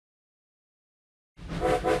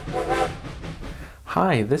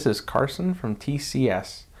Hi, this is Carson from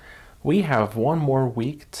TCS. We have one more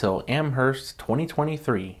week till Amherst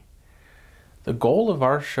 2023. The goal of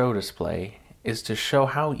our show display is to show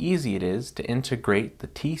how easy it is to integrate the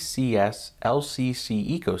TCS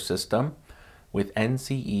LCC ecosystem with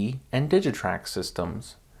NCE and Digitrax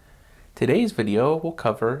systems. Today's video will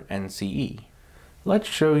cover NCE. Let's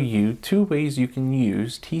show you two ways you can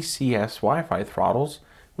use TCS Wi-Fi throttles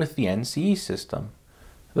with the NCE system.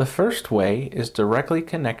 The first way is directly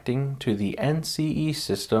connecting to the NCE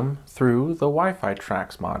system through the Wi-Fi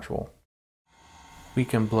tracks module. We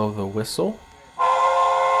can blow the whistle,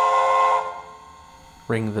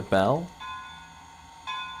 ring the bell,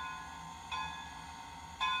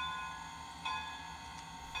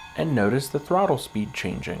 and notice the throttle speed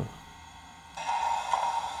changing.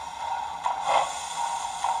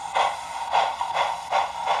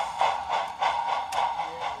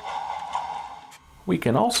 We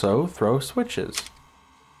can also throw switches.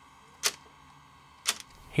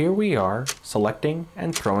 Here we are selecting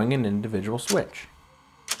and throwing an individual switch.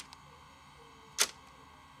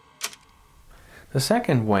 The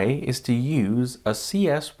second way is to use a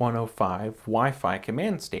CS105 Wi-Fi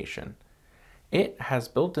command station. It has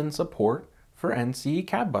built-in support for NCE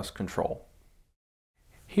cab bus control.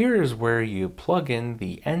 Here is where you plug in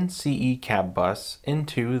the NCE cab bus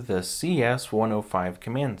into the CS105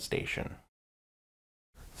 command station.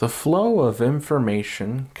 The flow of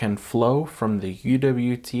information can flow from the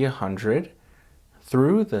UWT100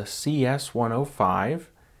 through the CS105,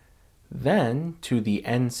 then to the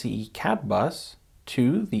NCE cab bus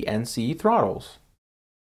to the NCE throttles.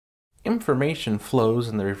 Information flows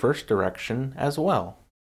in the reverse direction as well.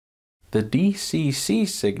 The DCC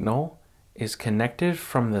signal is connected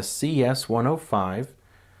from the CS105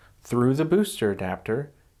 through the booster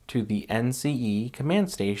adapter to the NCE command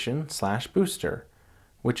station/booster,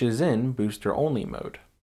 which is in booster only mode.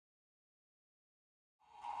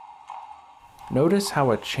 Notice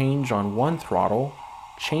how a change on one throttle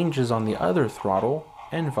changes on the other throttle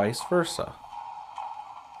and vice versa.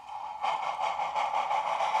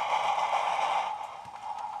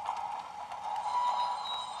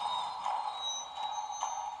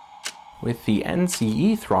 With the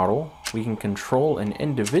NCE throttle, we can control an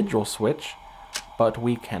individual switch, but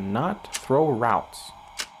we cannot throw routes.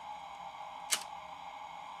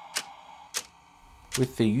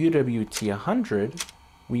 With the UWT100,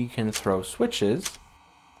 we can throw switches,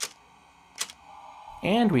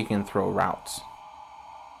 and we can throw routes.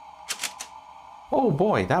 Oh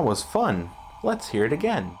boy, that was fun! Let's hear it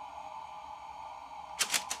again.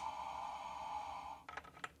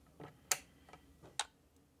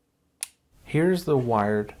 Here's the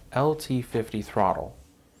wired LT50 throttle,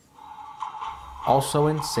 also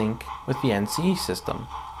in sync with the NCE system.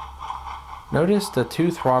 Notice the two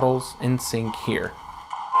throttles in sync here.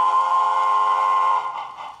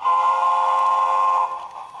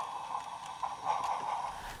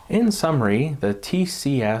 In summary, the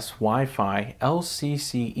TCS Wi-Fi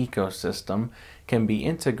LCC ecosystem can be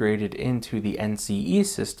integrated into the NCE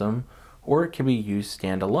system, or it can be used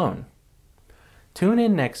standalone. Tune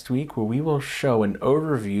in next week where we will show an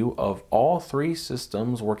overview of all three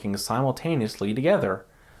systems working simultaneously together,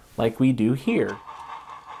 like we do here.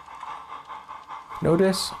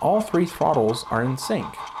 Notice all three throttles are in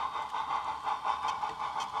sync.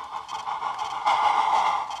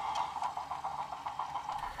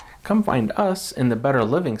 Come find us in the Better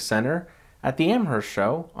Living Center at the Amherst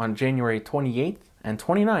Show on January 28th and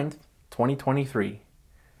 29th, 2023.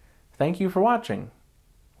 Thank you for watching.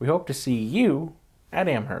 We hope to see you at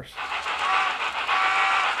Amherst.